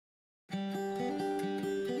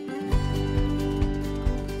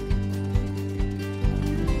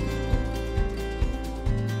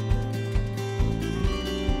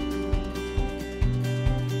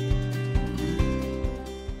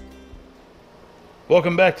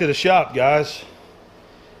Welcome back to the shop, guys.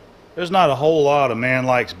 There's not a whole lot a man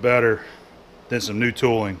likes better than some new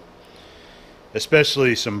tooling,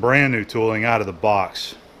 especially some brand new tooling out of the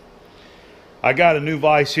box. I got a new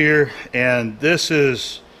vise here, and this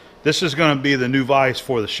is going to be the new vise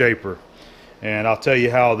for the shaper, and I'll tell you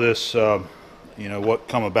how this what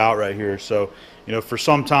come about right here. So for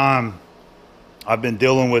some time I've been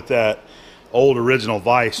dealing with that old original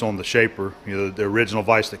vise on the shaper, the original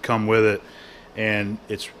vise that come with it, and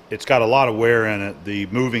it's got a lot of wear in it. The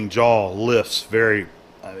moving jaw lifts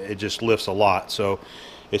it just lifts a lot, so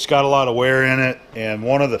it's got a lot of wear in it, and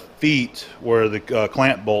one of the feet where the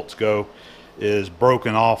clamp bolts go is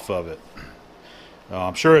broken off of it.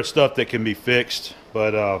 I'm sure it's stuff that can be fixed,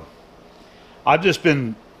 but I've just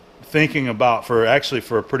been thinking about for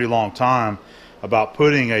a pretty long time about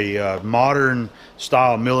putting a modern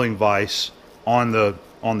style milling vise on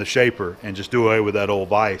the shaper and just do away with that old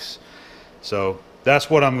vise. So that's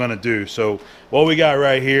what I'm going to do. So what we got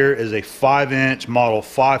right here is a 5-inch model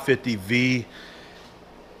 550V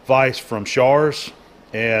vise from Shars,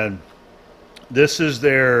 and this is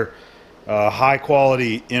their high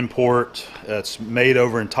quality import. It's made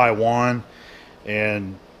over in Taiwan,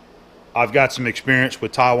 and I've got some experience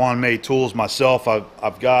with Taiwan made tools myself.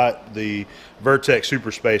 I've got the Vertex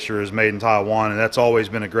Super Spacer is made in Taiwan, and that's always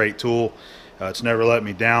been a great tool. It's never let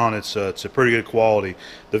me down. It's a pretty good quality.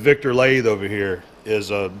 The Victor lathe over here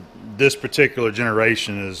is this particular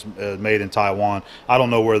generation is made in Taiwan. I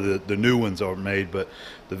don't know where the new ones are made, but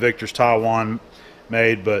the Victor's Taiwan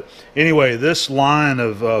made. But anyway, this line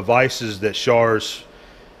of vices that Shars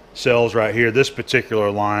sells right here, this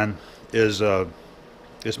particular line is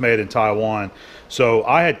made in Taiwan. So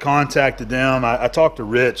I had contacted them. I talked to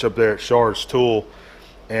Rich up there at Shars Tool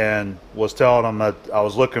and was telling them that I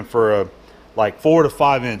was looking for a 4 to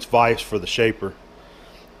 5 inch vise for the shaper,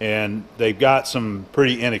 and they've got some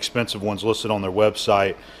pretty inexpensive ones listed on their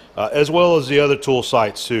website, as well as the other tool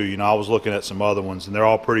sites too. I was looking at some other ones, and they're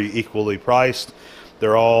all pretty equally priced.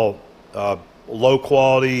 They're all low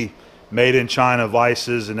quality, made in China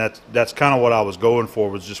vices, and that's kind of what I was going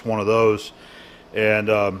for, was just one of those.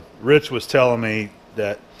 And Rich was telling me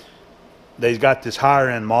that they've got this higher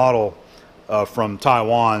end model from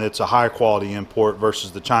Taiwan. It's a high quality import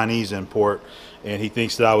versus the Chinese import, and he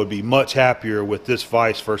thinks that I would be much happier with this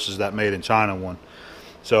vise versus that made in China one.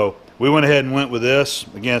 So we went ahead and went with this.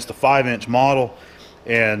 Again, it's the 5-inch model,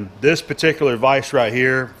 and this particular vise right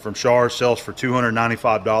here from Shars sells for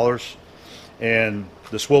 $295, and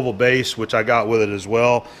the swivel base, which I got with it as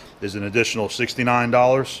well, is an additional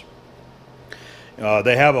 $69.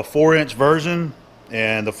 They have a 4-inch version,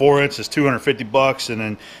 and the 4-inch is $250, and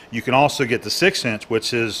then you can also get the 6-inch,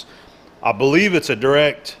 which is, I believe it's a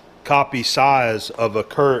direct copy size of a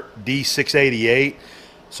Kurt D688.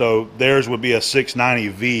 So theirs would be a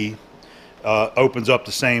 690V. Opens up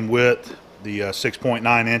the same width, the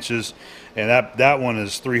 6.9 inches, and that one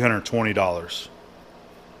is $320.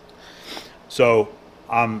 So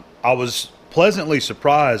I was pleasantly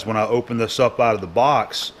surprised when I opened this up out of the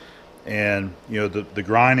box. And the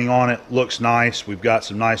grinding on it looks nice. We've got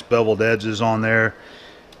some nice beveled edges on there.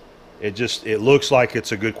 It looks like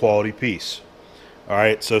it's a good quality piece. All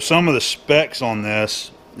right, so some of the specs on this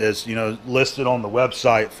is listed on the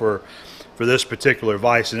website for this particular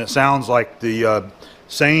vise, and it sounds like the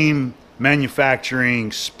same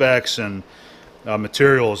manufacturing specs and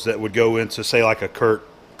materials that would go into, say, like a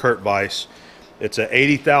Kurt vise. It's a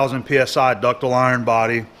 80,000 psi ductile iron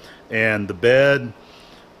body, and the bed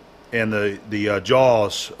and the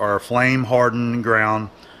jaws are flame hardened and ground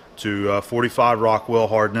to 45 Rockwell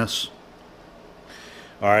hardness.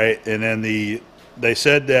 All right, and then they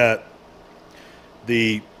said that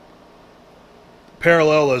the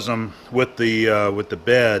parallelism with the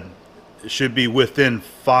bed should be within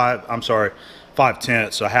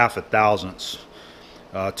 5/10, so half a thousandths,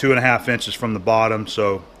 2.5 inches from the bottom.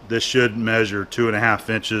 So this should measure 2.5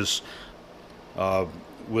 inches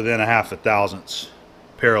within a half a thousandths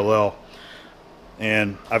parallel.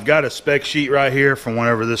 And I've got a spec sheet right here from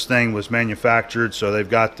whenever this thing was manufactured, so they've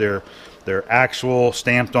got their actual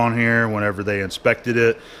stamped on here whenever they inspected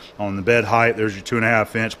it. On the bed height, there's your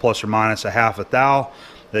 2.5 inch plus or minus a half a thou.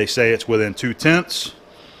 They say it's within 2/10.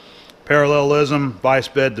 Parallelism, vice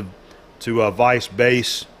bed to vice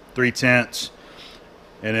base, 3/10,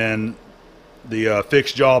 and then the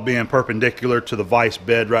fixed jaw being perpendicular to the vice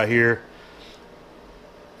bed right here,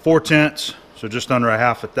 4/10. So just under a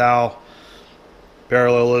half a thou.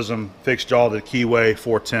 Parallelism, fixed jaw to the keyway,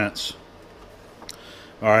 4/10.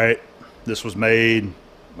 All right, this was made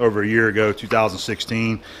over a year ago,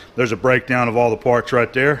 2016. There's a breakdown of all the parts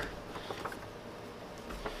right there.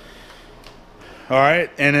 All right,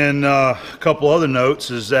 and then a couple other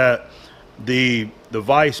notes is that the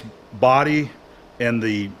vise body and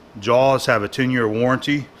the jaws have a 10-year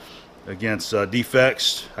warranty against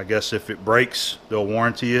defects. I guess if it breaks, they'll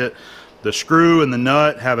warranty it. The screw and the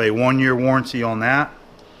nut have a 1-year warranty on that,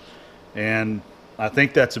 and I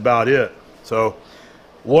think that's about it. So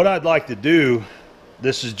what I'd like to do,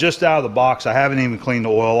 this is just out of the box. I haven't even cleaned the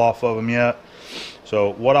oil off of them yet.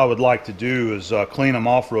 So what I would like to do is clean them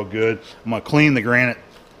off real good. I'm going to clean the granite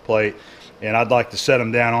plate, and I'd like to set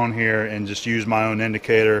them down on here and just use my own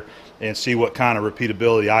indicator and see what kind of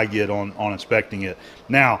repeatability I get on inspecting it.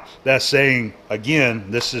 Now, that's saying, again,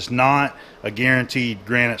 this is not a guaranteed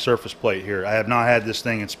granite surface plate here. I have not had this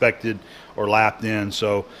thing inspected or lapped in,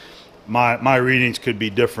 so my readings could be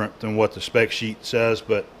different than what the spec sheet says,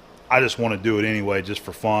 but I just want to do it anyway just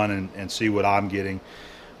for fun and see what I'm getting.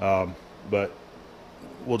 But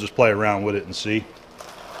we'll just play around with it and see.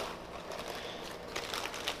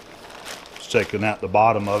 Just checking out the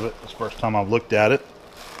bottom of it. It's the first time I've looked at it.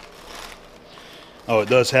 Oh, it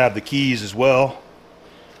does have the keys as well.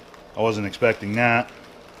 I wasn't expecting that.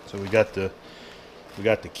 So we got the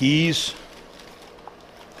keys.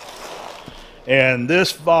 And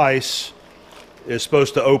this vise is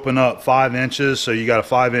supposed to open up 5 inches, so you got a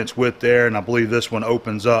 5-inch width there, and I believe this one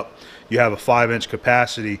opens up. You have a 5-inch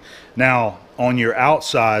capacity. Now, on your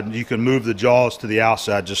outside, you can move the jaws to the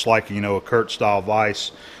outside, just like, you know, a Kurt style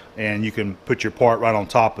vise, and you can put your part right on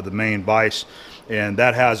top of the main vise, and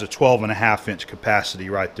that has a 12.5-inch capacity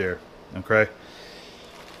right there. Okay.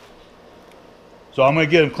 So I'm going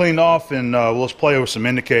to get them cleaned off, and let's play with some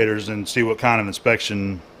indicators and see what kind of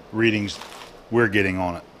inspection readings we're getting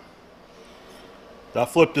on it. I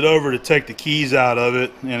flipped it over to take the keys out of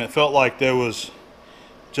it, and it felt like there was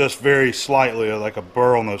just very slightly like a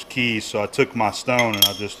burr on those keys, so I took my stone and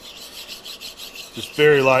I just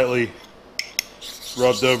very lightly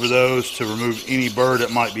rubbed over those to remove any burr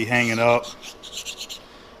that might be hanging up.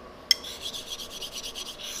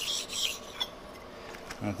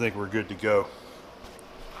 I think we're good to go.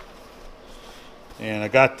 And I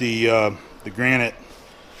got the granite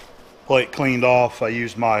plate cleaned off. I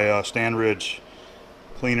used my Stand Ridge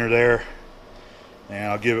cleaner there,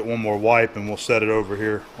 and I'll give it one more wipe and we'll set it over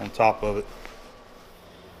here on top of it.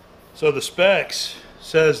 So the specs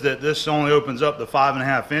says that this only opens up to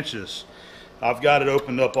 5.5 inches. I've got it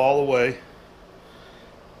opened up all the way,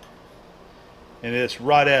 and it's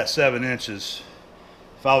right at 7 inches.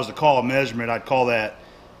 If I was to call a measurement, I'd call that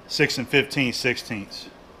 6 15/16.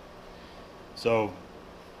 So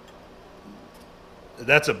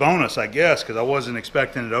that's a bonus, I guess, because I wasn't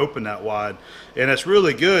expecting it to open that wide. And it's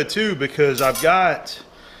really good too, because I've got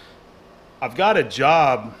a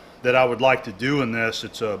job that I would like to do in this.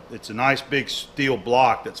 It's a nice big steel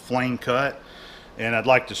block that's flame cut, and I'd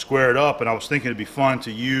like to square it up, and I was thinking it'd be fun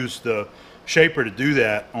to use the shaper to do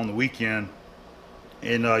that on the weekend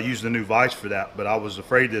and use the new vise for that, but I was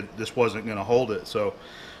afraid that this wasn't going to hold it. So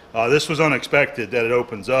this was unexpected that it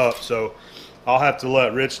opens up, so I'll have to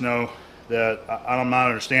let Rich know that I'm not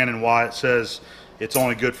understanding why it says it's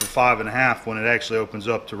only good for 5.5 when it actually opens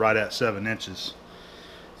up to right at 7 inches.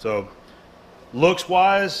 So looks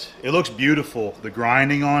wise, it looks beautiful. The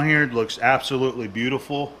grinding on here looks absolutely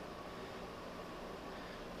beautiful.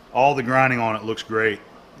 All the grinding on it looks great.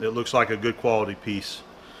 It looks like a good quality piece.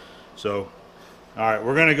 So all right,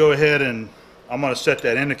 we're going to go ahead and I'm going to set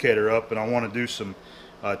that indicator up, and I want to do some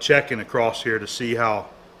checking across here to see how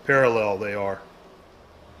parallel they are.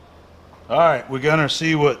 Alright, we're going to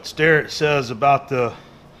see what Starrett says about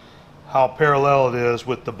how parallel it is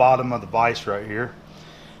with the bottom of the vise right here.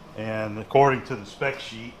 And according to the spec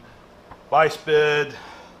sheet, vise bed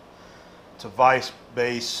to vise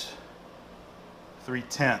base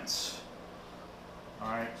 3/10.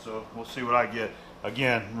 Alright, so we'll see what I get.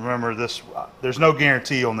 Again, remember this, there's no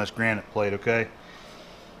guarantee on this granite plate, okay?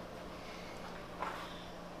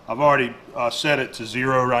 I've already set it to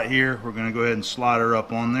 0 right here. We're going to go ahead and slide her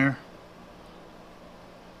up on there.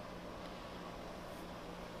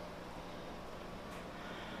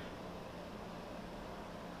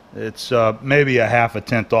 It's maybe a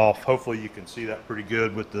 1/2 off. Hopefully you can see that pretty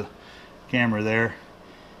good with the camera there.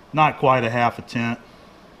 Not quite a 1/2.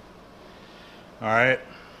 Alright.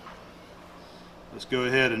 Let's go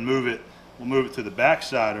ahead and move it. We'll move it to the back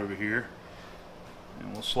side over here.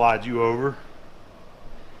 And we'll slide you over.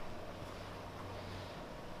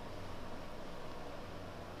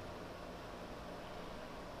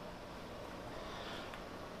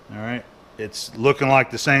 Alright. It's looking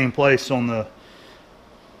like the same place on the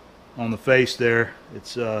face there.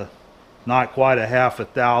 It's not quite a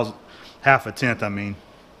 1/10, I mean.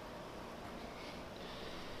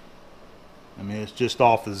 I mean, it's just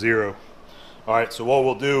off the zero. All right, so what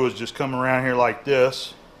we'll do is just come around here like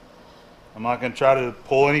this. I'm not going to try to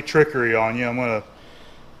pull any trickery on you. I'm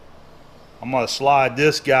gonna slide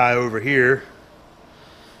this guy over here.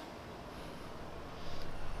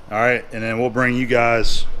 All right, and then we'll bring you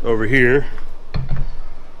guys over here.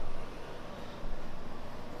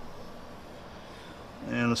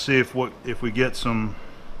 And let's see if we get some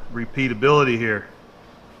repeatability here.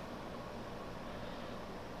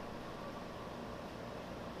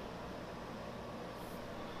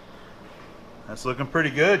 That's looking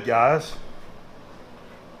pretty good, guys.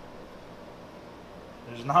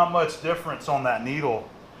 There's not much difference on that needle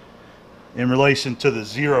in relation to the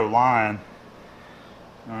zero line.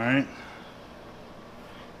 All right.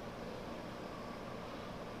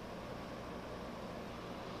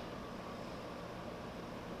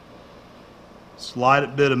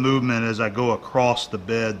 Slight bit of movement as I go across the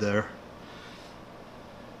bed there.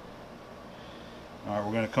 All right,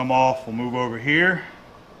 we're going to come off. We'll move over here.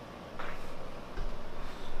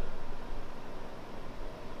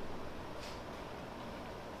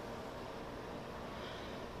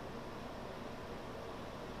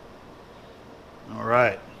 All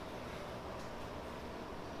right.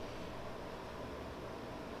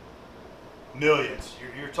 Millions.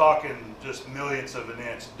 You're talking just millions of an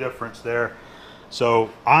inch difference there. So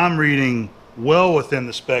I'm reading well within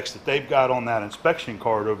the specs that they've got on that inspection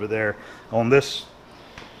card over there on this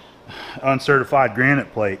uncertified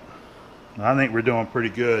granite plate. I think we're doing pretty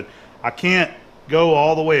good. I can't go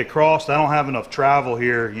all the way across. I don't have enough travel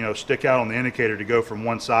here, you know, stick out on the indicator to go from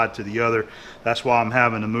one side to the other. That's why I'm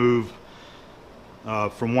having to move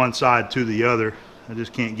from one side to the other. I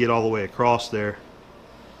just can't get all the way across there.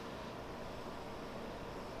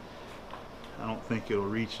 I don't think it'll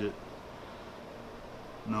reach it.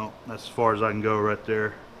 No, that's as far as I can go right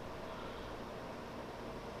there.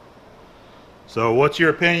 So what's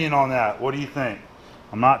your opinion on that? What do you think?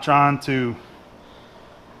 I'm not trying to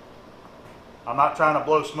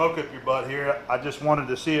blow smoke up your butt here. I just wanted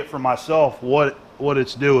to see it for myself, what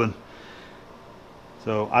it's doing.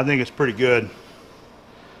 So I think it's pretty good. I'm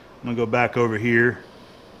gonna go back over here.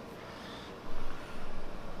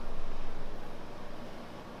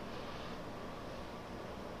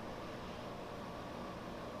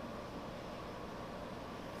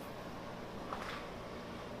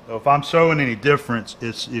 So if I'm showing any difference,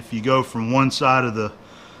 it's if you go from one side of the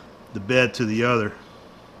bed to the other.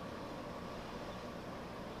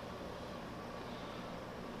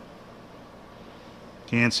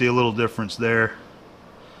 Can see a little difference there.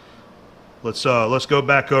 Let's go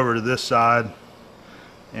back over to this side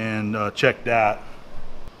and check that.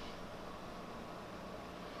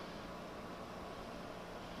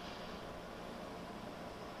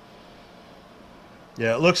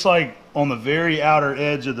 Yeah, it looks like on the very outer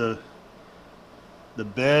edge of the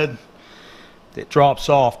bed, it drops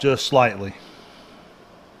off just slightly.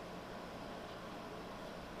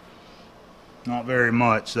 Not very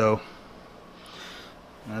much, though.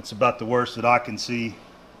 That's about the worst that I can see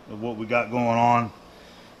of what we got going on.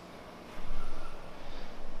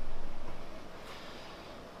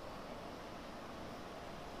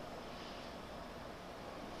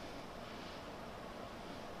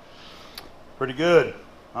 Pretty good.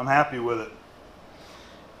 I'm happy with it.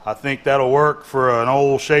 I think that'll work for an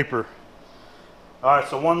old shaper. All right,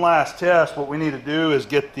 so one last test. What we need to do is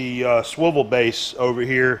get the swivel base over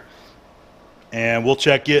here, and we'll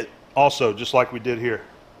check it also, just like we did here.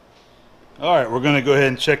 All right, we're going to go ahead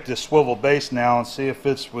and check this swivel base now and see if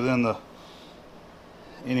it's within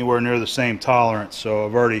anywhere near the same tolerance. So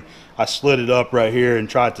I slid it up right here and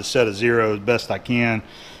tried to set a zero as best I can.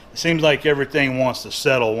 It seems like everything wants to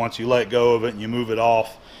settle once you let go of it and you move it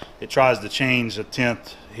off. It tries to change a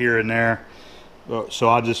tenth here and there. So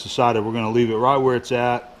I just decided we're going to leave it right where it's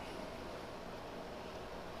at.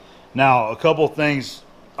 Now, a couple of things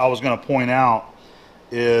I was going to point out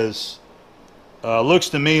is looks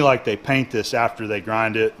to me like they paint this after they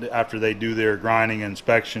grind it, after they do their grinding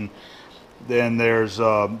inspection. Then there's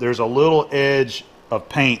a little edge of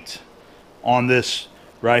paint on this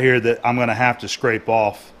right here that I'm going to have to scrape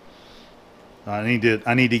off. I need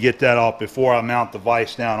to get that off before I mount the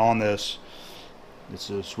vise down on this. It's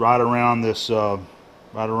just right around this, right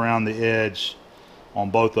around the edge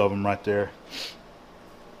on both of them right there.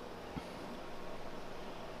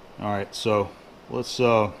 All right, so let's.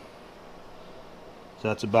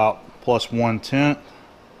 That's about plus 1/10.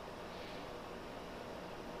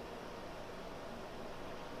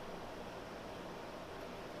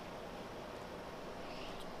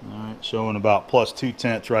 All right, showing about plus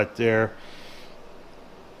 2/10 right there.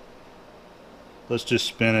 Let's just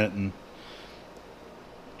spin it and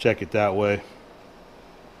check it that way.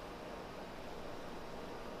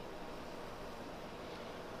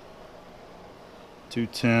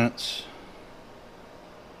 Two-tenths.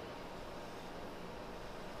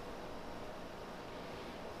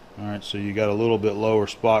 Alright, so you got a little bit lower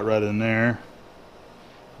spot right in there.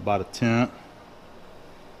 About a tenth.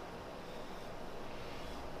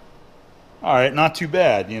 Alright, not too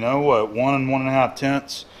bad. You know what, 1 and 1.5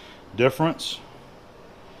 tenths difference.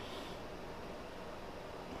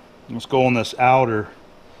 Let's go on this outer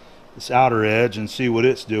edge and see what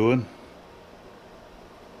it's doing.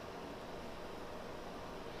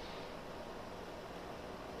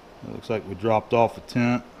 It looks like we dropped off a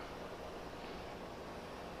tenth.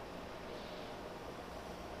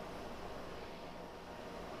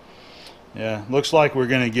 Yeah, looks like we're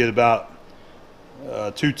going to get about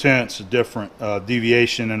 2/10 of different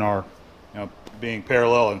deviation in our, being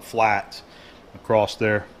parallel and flat across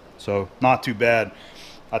there. So not too bad.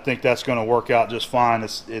 I think that's going to work out just fine.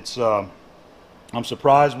 I'm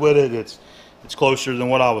surprised with it. It's closer than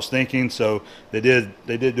what I was thinking. So they did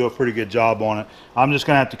do a pretty good job on it. I'm just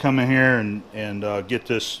going to have to come in here and get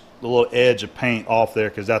the little edge of paint off there,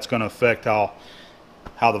 because that's going to affect how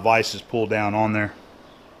the vise is pulled down on there.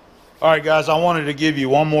 Alright guys, I wanted to give you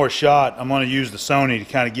one more shot. I'm going to use the Sony to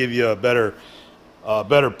kind of give you a better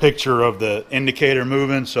picture of the indicator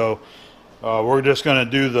moving. So we're just going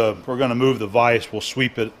to move the vise. We'll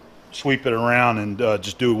sweep it around and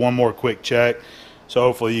just do one more quick check. So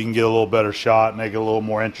hopefully you can get a little better shot, make it a little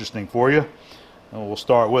more interesting for you. And we'll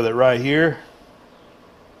start with it right here.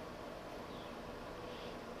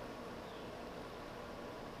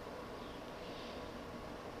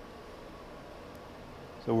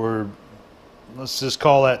 So let's just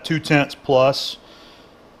call that 2/10 plus.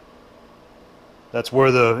 That's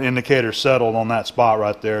where the indicator settled, on that spot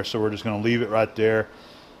right there. So we're just going to leave it right there.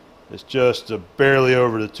 It's just barely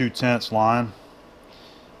over the 2/10 line.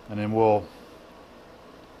 And then we'll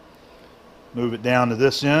move it down to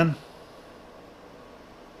this end.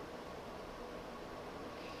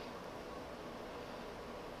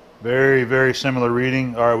 Very, very similar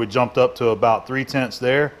reading. All right, we jumped up to about 3/10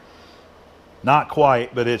 there. Not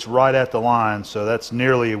quite, but it's right at the line, so that's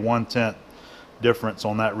nearly a 1/10 difference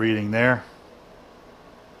on that reading there.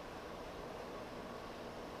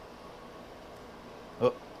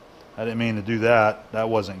 Oh, I didn't mean to do that. That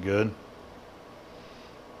wasn't good.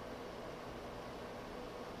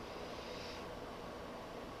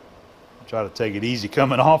 Try to take it easy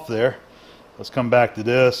coming off there. Let's come back to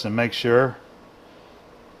this and make sure.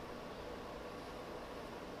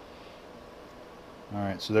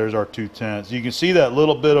 Alright, so there's our 2/10. You can see that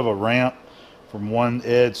little bit of a ramp from one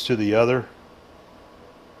edge to the other.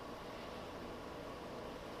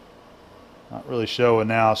 Not really showing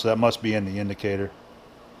now, so that must be in the indicator.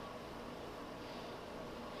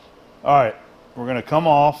 Alright, we're going to come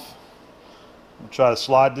off. We'll try to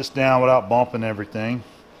slide this down without bumping everything.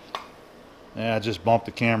 Yeah, I just bumped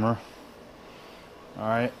the camera.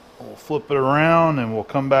 Alright, we'll flip it around and we'll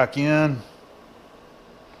come back in.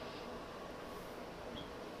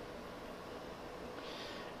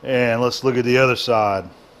 And let's look at the other side.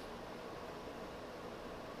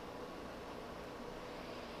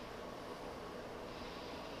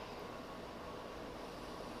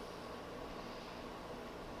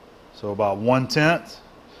 So about 1/10.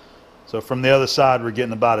 So from the other side we're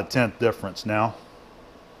getting about a 1/10 difference now.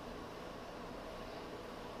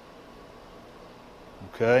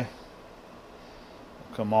 Okay.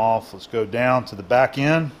 Come off. Let's go down to the back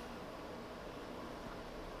end.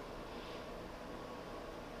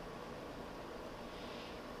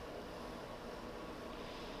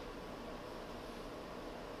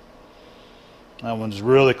 That one's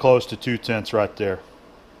really close to 2/10 right there.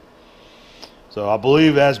 So I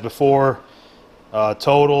believe, as before,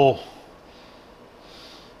 total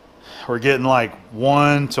we're getting like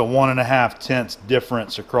 1 to 1.5 tenths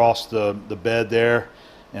difference across the bed there,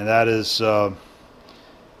 and that is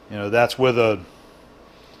that's with a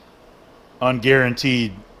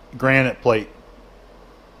unguaranteed granite plate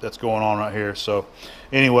that's going on right here. So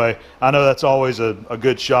anyway, I know that's always a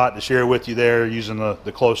good shot to share with you there, using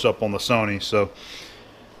the close-up on the Sony. So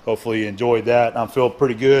hopefully you enjoyed that. I'm feeling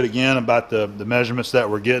pretty good again about the measurements that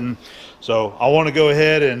we're getting. So I want to go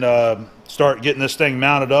ahead and start getting this thing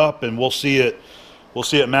mounted up, and we'll see it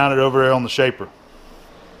mounted over there on the shaper.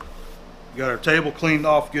 Got our table cleaned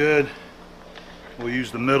off good. We'll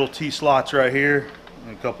use the middle T-slots right here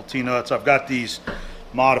and a couple T-nuts. I've got these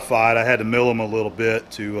modified. I had to mill them a little bit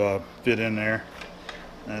to fit in there,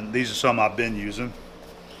 and these are some I've been using.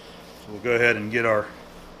 So we'll go ahead and get our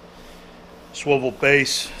swivel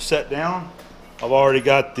base set down. I've already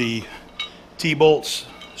got the T-bolts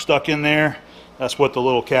stuck in there. That's what the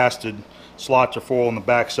little casted slots are for on the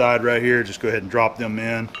back side right here. Just go ahead and drop them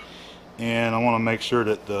in. And I want to make sure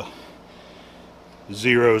that the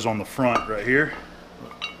zero is on the front right here.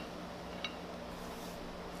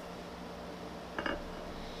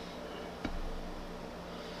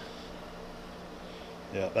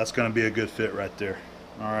 Yeah, that's going to be a good fit right there.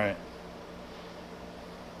 All right.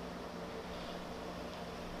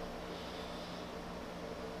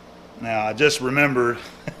 Now I just remembered,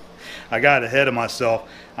 I got ahead of myself.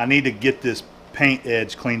 I need to get this paint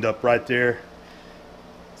edge cleaned up right there.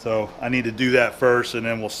 So I need to do that first, and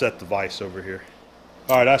then we'll set the vise over here.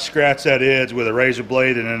 All right, I scratched that edge with a razor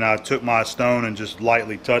blade, and then I took my stone and just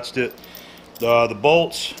lightly touched it. The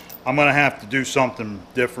bolts, I'm gonna have to do something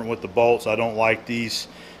different with the bolts. I don't like these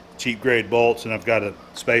cheap grade bolts, and I've got to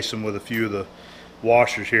space them with a few of the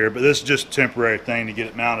washers here, but this is just a temporary thing to get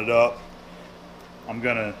it mounted up. I'm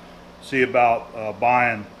gonna see about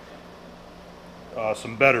buying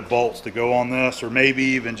some better bolts to go on this, or maybe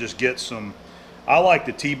even just get some, I like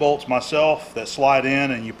the T-bolts myself that slide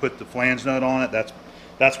in and you put the flange nut on it.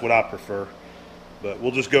 That's what I prefer, but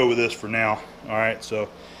we'll just go with this for now. All right, so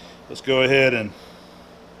let's go ahead and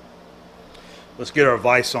let's get our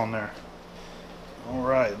vise on there. All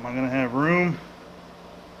right, am I gonna have room?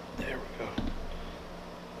 There we go.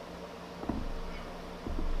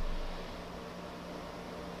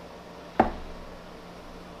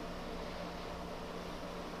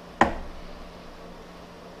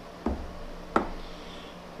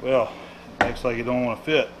 Well, it looks like you don't want to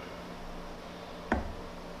fit.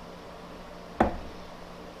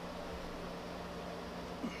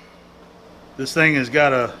 This thing has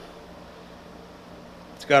got a,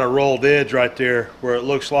 it's got a rolled edge right there where it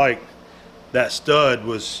looks like that stud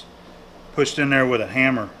was pushed in there with a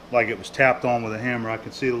hammer, like it was tapped on with a hammer. I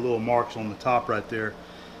can see the little marks on the top right there.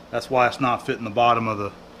 That's why it's not fitting the bottom of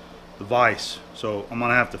the vise. So I'm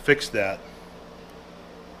gonna have to fix that.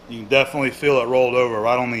 You can definitely feel it rolled over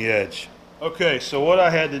right on the edge. Okay, so what I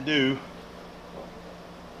had to do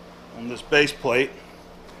on this base plate,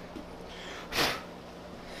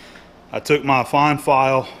 I took my fine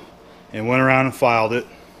file and went around and filed it.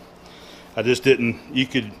 I just didn't, you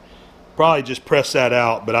could probably just press that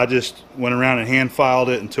out, but I just went around and hand filed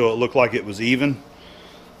it until it looked like it was even.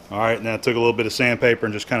 All right, and then I took a little bit of sandpaper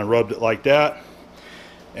and just kind of rubbed it like that.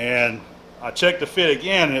 And I checked the fit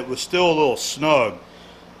again, and it was still a little snug.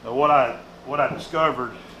 Now what I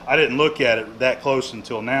discovered, I didn't look at it that close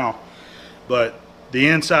until now, but the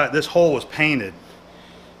inside, this hole was painted.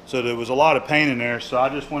 So there was a lot of paint in there, so I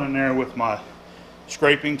just went in there with my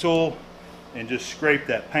scraping tool and just scraped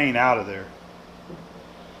that paint out of there.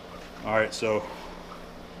 All right, so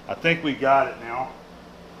I think we got it now.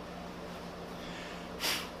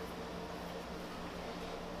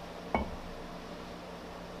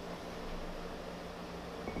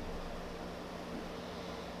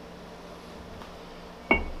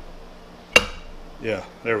 Yeah,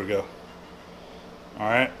 there we go. All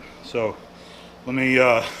right, so let me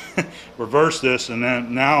reverse this, and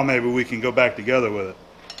then now maybe we can go back together with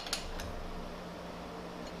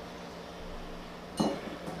it.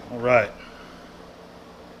 All right,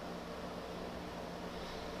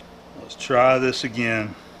 let's try this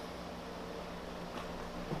again.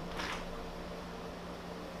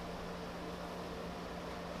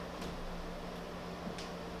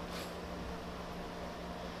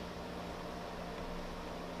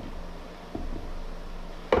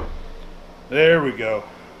 There we go.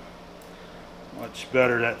 Much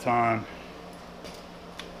better that time. I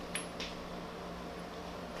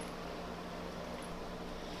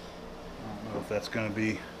don't know if that's going to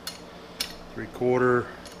be 3/4.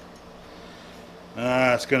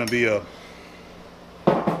 It's going to be a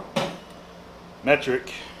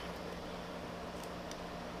metric.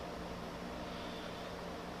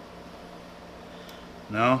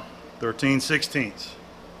 No, 13/16.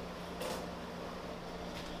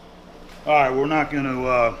 Alright, we're not going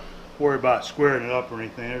to worry about squaring it up or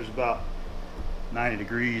anything. There's about 90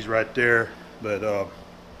 degrees right there, but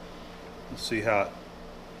let's see how it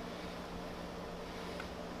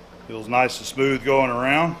feels. Nice and smooth going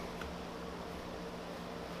around.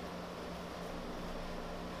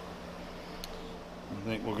 I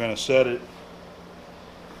think we're going to set it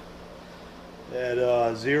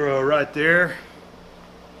at 0 right there.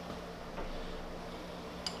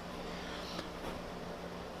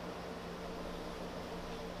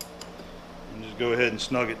 Go ahead and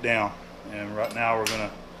snug it down, and right now we're gonna,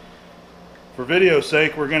 for video's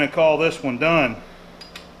sake, we're gonna call this one done.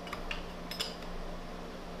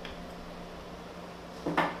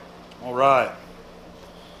 All right,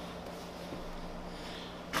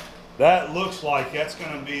 That looks like that's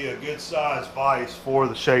going to be a good size vise for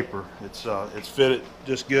the shaper. It's fitted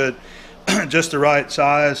just good, just the right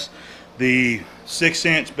size. The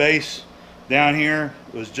 6-inch base down here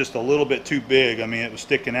was just a little bit too big. I mean, it was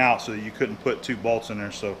sticking out so that you couldn't put 2 bolts in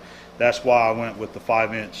there. So that's why I went with the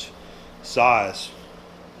 5-inch size.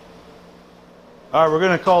 All right, we're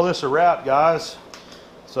going to call this a wrap, guys.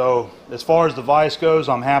 So as far as the vise goes,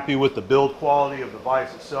 I'm happy with the build quality of the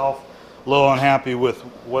vise itself. A little unhappy with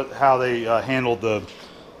how they handled the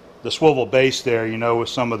swivel base there, you know, with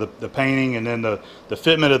some of the painting, and then the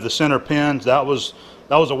fitment of the center pins. That was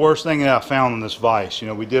the worst thing that I found on this vise. You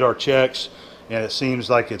know, we did our checks, and it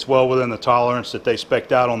seems like it's well within the tolerance that they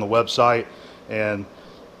spec'd out on the website, and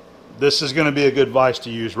this is going to be a good vise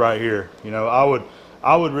to use right here. You know,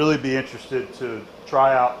 I would really be interested to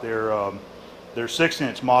try out their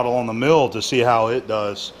 6-inch model on the mill to see how it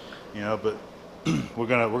does. You know, but we're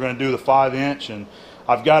gonna do the 5-inch, and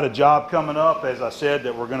I've got a job coming up, as I said,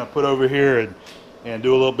 that we're gonna put over here and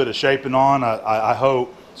do a little bit of shaping on. I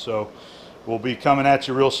hope so. We'll be coming at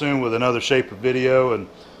you real soon with another shaper video, and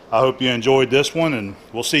I hope you enjoyed this one, and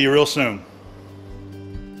we'll see you real soon.